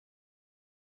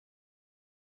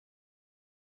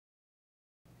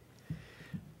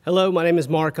Hello, my name is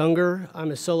Mark Unger. I'm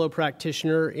a solo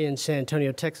practitioner in San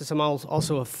Antonio, Texas. I'm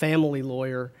also a family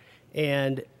lawyer,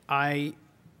 and I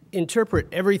interpret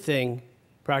everything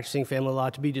practicing family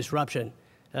law to be disruption.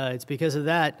 It's because of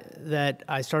that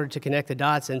I started to connect the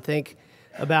dots and think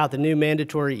about the new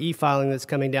mandatory e-filing that's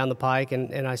coming down the pike,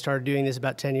 and I started doing this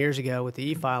about 10 years ago with the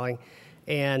e-filing,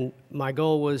 and my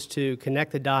goal was to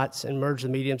connect the dots and merge the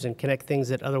mediums and connect things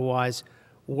that otherwise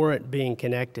weren't being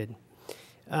connected.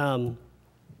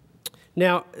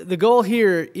 Now, the goal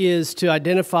here is to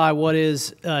identify what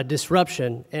is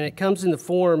disruption, and it comes in the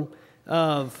form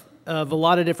of a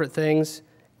lot of different things,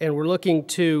 and we're looking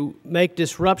to make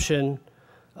disruption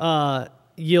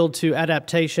yield to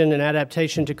adaptation and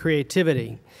adaptation to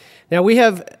creativity. Now,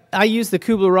 I use the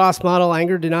Kubler-Ross model,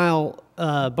 anger, denial,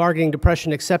 bargaining,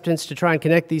 depression, acceptance, to try and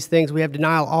connect these things. We have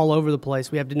denial all over the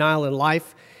place. We have denial in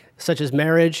life, such as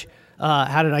marriage.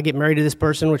 How did I get married to this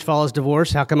person, which follows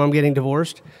divorce? How come I'm getting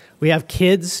divorced? We have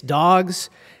kids,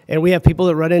 dogs, and we have people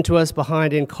that run into us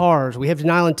behind in cars. We have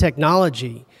denial in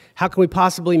technology. How can we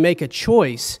possibly make a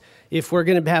choice if we're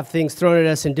going to have things thrown at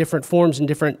us in different forms and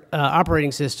different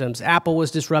operating systems? Apple was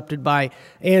disrupted by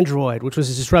Android, which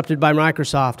was disrupted by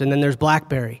Microsoft, and then there's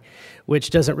BlackBerry,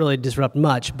 which doesn't really disrupt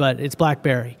much, but it's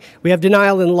BlackBerry. We have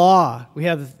denial in law. We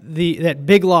have that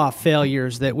big law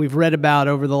failures that we've read about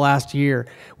over the last year.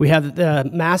 We have the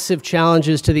massive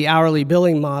challenges to the hourly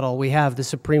billing model. We have the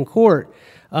Supreme Court,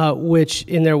 which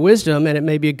in their wisdom, and it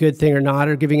may be a good thing or not,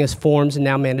 are giving us forms and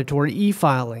now mandatory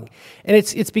e-filing. And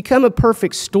it's become a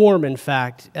perfect storm, in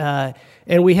fact.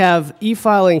 And we have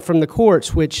e-filing from the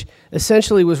courts, which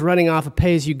essentially was running off a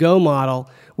pay-as-you-go model,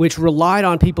 which relied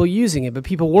on people using it, but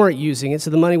people weren't using it,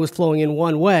 so the money was flowing in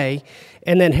one way.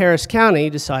 And then Harris County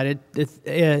decided,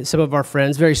 that, some of our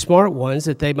friends, very smart ones,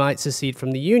 that they might secede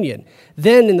from the union.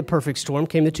 Then, in the perfect storm,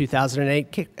 came the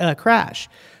 2008 crash.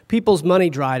 People's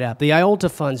money dried up. The IOLTA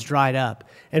funds dried up.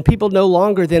 And people no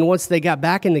longer then, once they got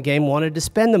back in the game, wanted to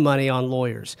spend the money on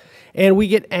lawyers. And we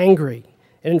get angry.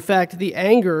 And in fact, the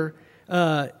anger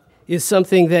is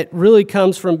something that really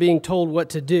comes from being told what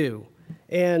to do.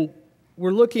 And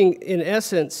we're looking, in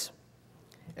essence,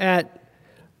 at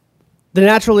the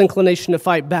natural inclination to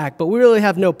fight back, but we really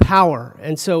have no power.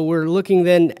 And so we're looking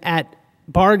then at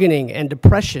bargaining and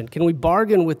depression. Can we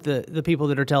bargain with the people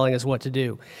that are telling us what to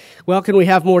do? Well, can we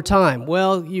have more time?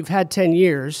 Well, you've had 10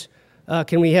 years.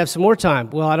 Can we have some more time?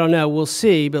 Well, I don't know. We'll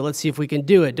see, but let's see if we can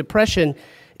do it. Depression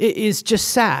is just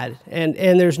sad, and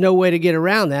there's no way to get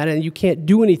around that, and you can't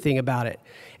do anything about it.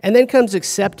 And then comes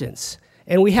acceptance.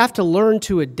 And we have to learn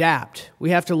to adapt. We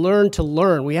have to learn to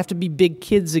learn. We have to be big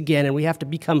kids again, and we have to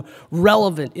become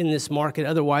relevant in this market.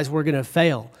 Otherwise, we're going to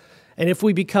fail. And if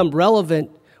we become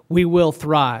relevant, we will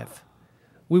thrive.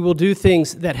 We will do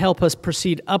things that help us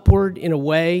proceed upward in a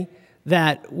way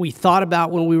that we thought about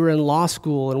when we were in law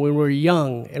school and when we were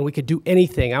young, and we could do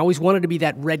anything. I always wanted to be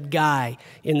that red guy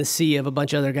in the sea of a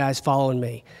bunch of other guys following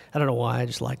me. I don't know why, I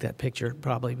just like that picture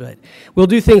probably, but we'll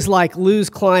do things like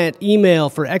lose client email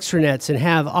for extranets and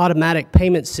have automatic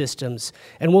payment systems,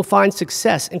 and we'll find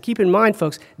success. And keep in mind,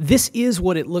 folks, this is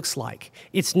what it looks like.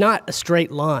 It's not a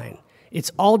straight line.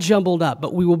 It's all jumbled up,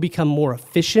 but we will become more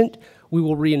efficient, we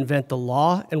will reinvent the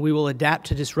law, and we will adapt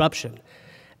to disruption.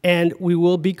 And we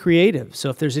will be creative. So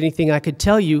if there's anything I could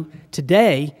tell you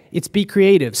today, it's be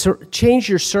creative. So change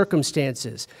your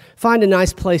circumstances. Find a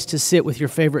nice place to sit with your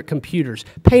favorite computers.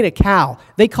 Paint a cow.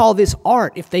 They call this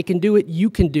art. If they can do it,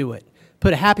 you can do it.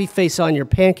 Put a happy face on your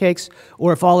pancakes,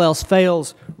 or if all else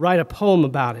fails, write a poem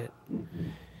about it.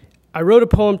 I wrote a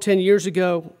poem 10 years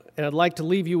ago, and I'd like to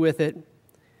leave you with it.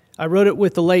 I wrote it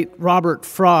with the late Robert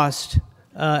Frost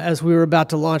as we were about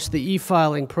to launch the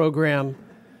e-filing program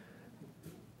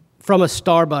from a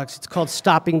Starbucks. It's called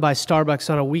Stopping by Starbucks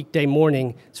on a Weekday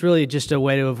Morning. It's really just a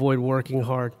way to avoid working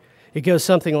hard. It goes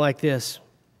something like this.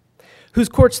 Whose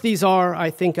courts these are,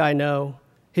 I think I know.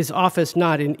 His office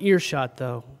not in earshot,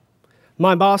 though.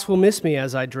 My boss will miss me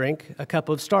as I drink a cup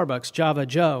of Starbucks Java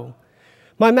Joe.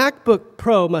 My MacBook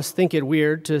Pro must think it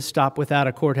weird to stop without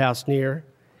a courthouse near,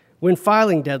 when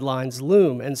filing deadlines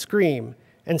loom and scream,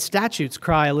 and statutes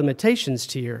cry a limitations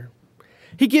tier.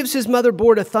 He gives his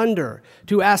motherboard a thunder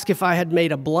to ask if I had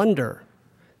made a blunder.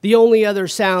 The only other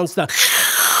sounds the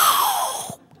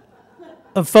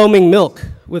of foaming milk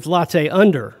with latte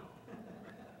under.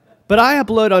 But I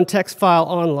upload on text file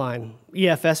online.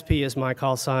 EFSP is my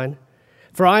call sign.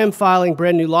 For I am filing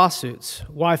brand new lawsuits,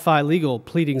 Wi-Fi legal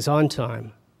pleadings on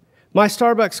time. My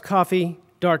Starbucks coffee,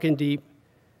 dark and deep,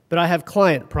 but I have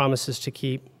client promises to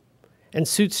keep, and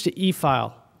suits to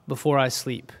e-file before I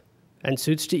sleep, and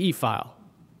suits to e-file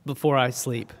before I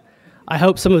sleep. I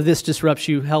hope some of this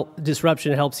disruption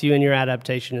helps you in your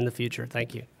adaptation in the future.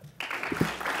 Thank you.